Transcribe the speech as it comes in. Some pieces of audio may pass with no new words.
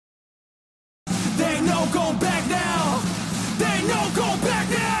ain't no going back now. There ain't no going back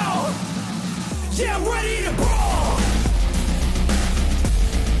now. Yeah, I'm ready to brawl.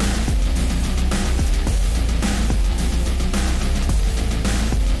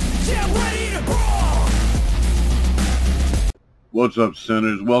 Yeah, I'm ready to brawl. What's up,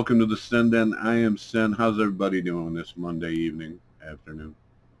 sinners? Welcome to the sinden. I am Sin. How's everybody doing this Monday evening, afternoon,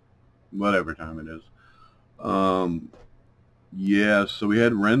 whatever time it is? Yeah, so we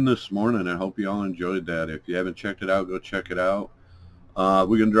had Ren this morning. I hope you all enjoyed that. If you haven't checked it out, go check it out. We're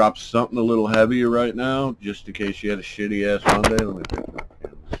going to drop something a little heavier right now, just in case you had a shitty-ass Monday. Let me pick it up.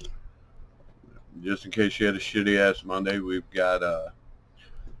 Just in case you had a shitty-ass Monday, we've got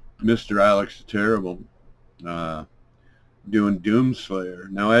Mr. Alex the Terrible doing Doom Slayer.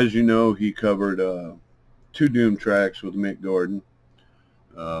 Now, as you know, he covered 2 Doom tracks with Mick Gordon.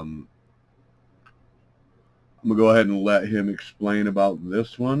 I'm going to go ahead and let him explain about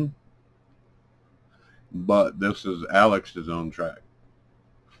this one. But this is Alex's own track.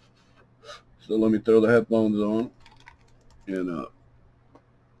 So let me throw the headphones on and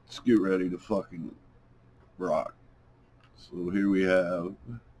let's get ready to fucking rock. So here we have,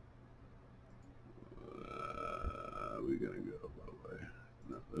 we're going to go that way.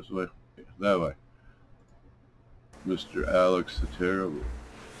 No, this way. Yeah, that way. Mr. Alex the Terrible.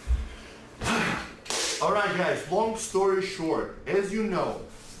 Alright guys, long story short, as you know,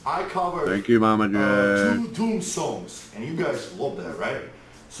 I covered Thank you, MasaJ. 2 Doom songs, and you guys love that, right?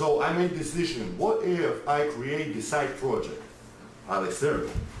 So I made a decision, what if I create the side project, alexterribleofficial,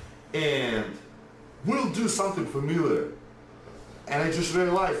 and we'll do something familiar. And I just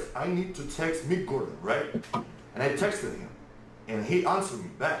realized I need to text Mick Gordon, right? And I texted him, and he answered me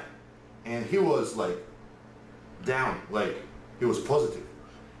back. And he was like, down, like, he was positive.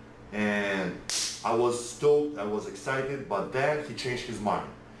 And I was stoked, I was excited, but then he changed his mind.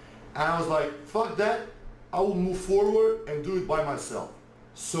 And I was like, fuck that, I will move forward and do it by myself.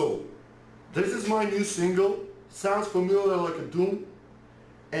 So, this is my new single, sounds familiar like a Doom,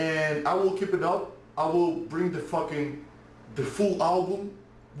 and I will keep it up. I will bring the full album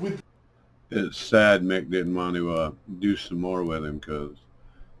with... It's sad Mick didn't want to do some more with him,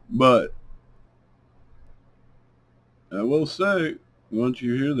 but I will say, once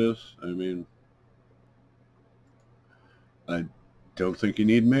you hear this, I mean, I don't think you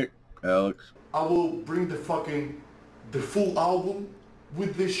need Mick, Alex. I will bring the full album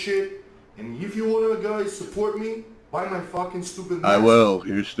with this shit, and if you want to guys support me, buy my fucking stupid mask. I will,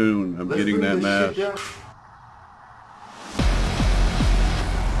 here soon. I'm Let's getting bring that mask. Shit down.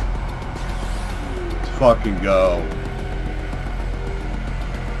 Let's fucking go.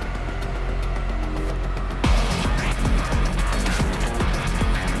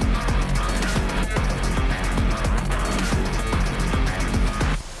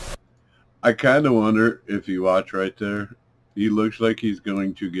 I kind of wonder if you watch right there, he looks like he's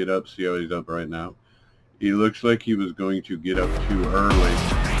going to get up. See how he's up right now? He looks like he was going to get up too early.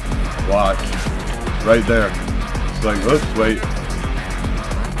 Watch. Right there. It's like, let's wait.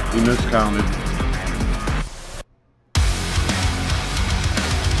 He miscounted.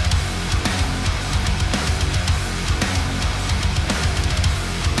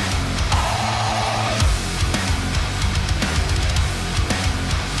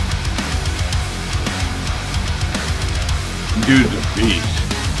 Dude's a beast.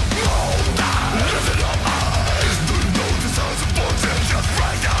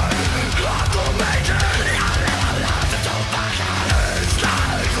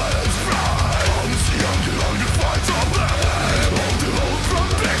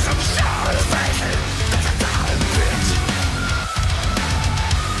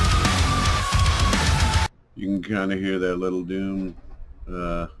 You can kind of hear that little Doom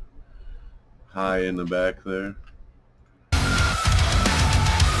high in the back there.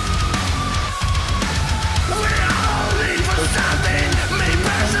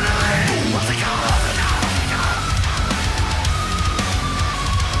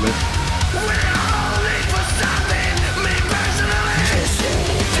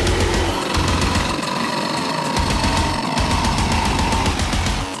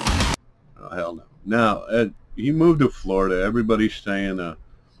 Oh, hell no. Now, he moved to Florida. Everybody's saying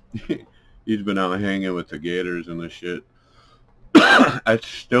he's been out hanging with the Gators and the shit. I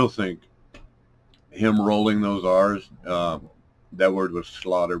still think him rolling those R's, that word was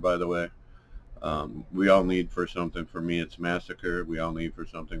slaughter, by the way. We all need for something. For me, it's massacre. We all need for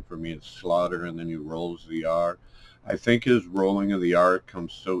something. For me, it's slaughter, and then he rolls the R. I think his rolling of the R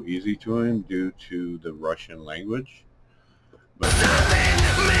comes so easy to him due to the Russian language. But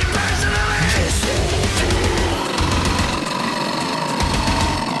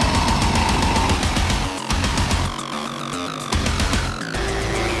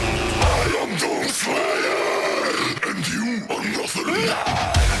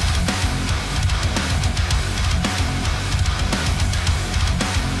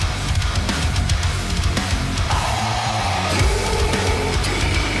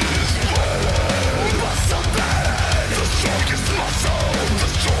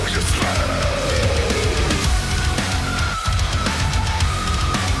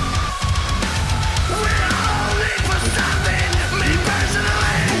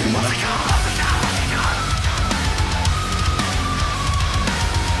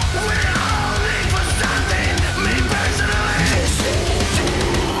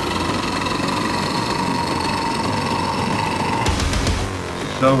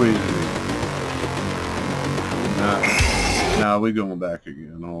So easy. Now we going back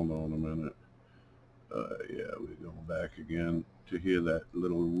again. Hold on a minute. Yeah, we going back again to hear that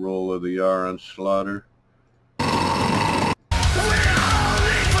little roll of the R on Slaughter. He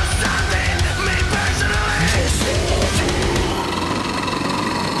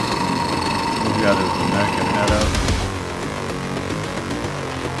got his neck and head out.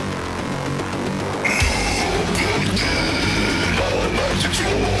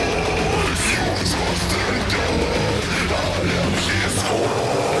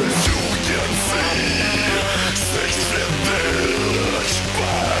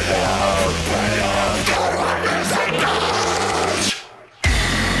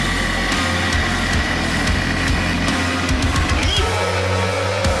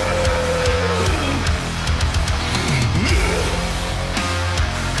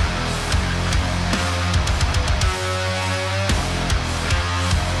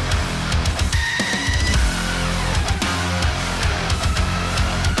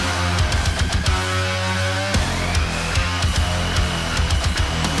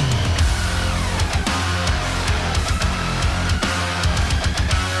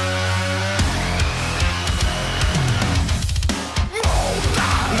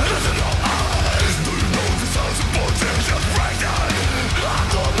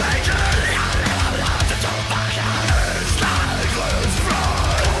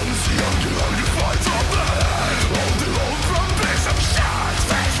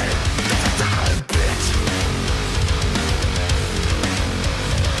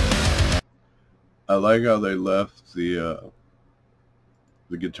 I like how they left the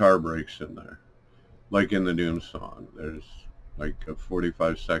guitar breaks in there, like in the Doom song. There's like a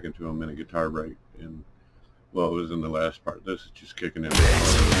 45-second to a minute guitar break in, well, it was in the last part. This is just kicking in.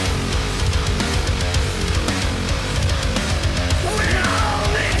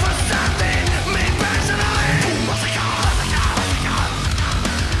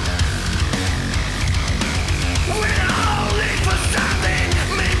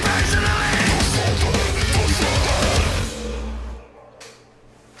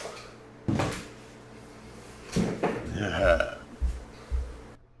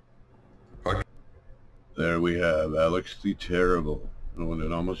 There we have Alex the Terrible. I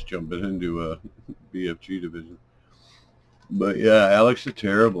wanted almost jumping into a BFG division. But yeah, Alex the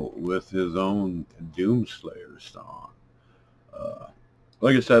Terrible with his own Doomslayer song.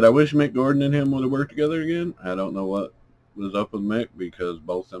 Like I said, I wish Mick Gordon and him would have worked together again. I don't know what was up with Mick because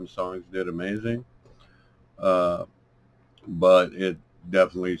both them songs did amazing. But it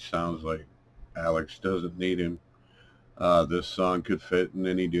definitely sounds like Alex doesn't need him. This song could fit in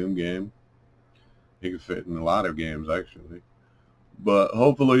any Doom game. He could fit in a lot of games, actually. But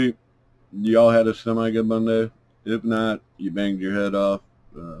hopefully, y'all had a semi-good Monday. If not, you banged your head off.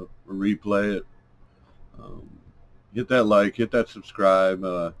 Replay it. Hit that like, hit that subscribe.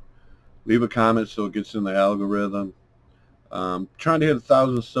 Leave a comment so it gets in the algorithm. Trying to hit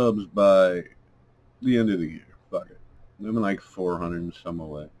 1,000 subs by the end of the year. Fuck it. I'm like 400 and some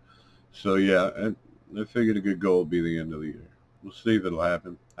away. So yeah, I figured a good goal would be the end of the year. We'll see if it'll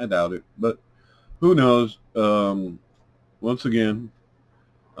happen. I doubt it, but who knows? Once again,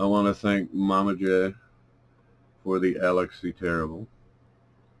 I want to thank MasaJ for the Alex the Terrible.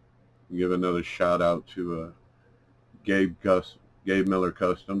 Give another shout out to Gabe Miller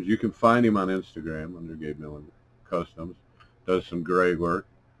Customs. You can find him on Instagram under Gabe Miller Customs. Does some great work.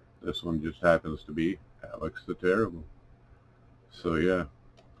 This one just happens to be Alex the Terrible. So yeah,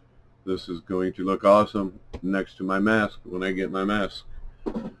 this is going to look awesome next to my mask when I get my mask.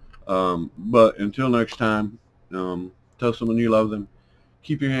 But until next time, tell someone you love them.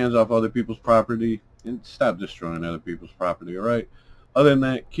 Keep your hands off other people's property and stop destroying other people's property, alright? Other than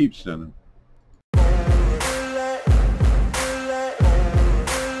that, keep sending.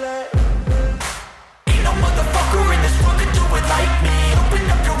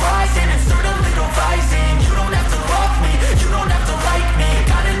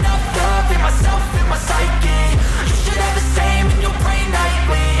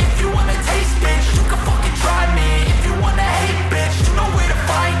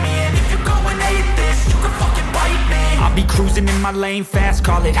 Cruising in my lane fast,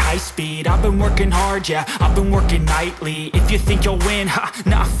 call it high speed. I've been working hard, yeah, I've been working nightly. If you think you'll win, ha,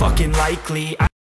 not fucking likely.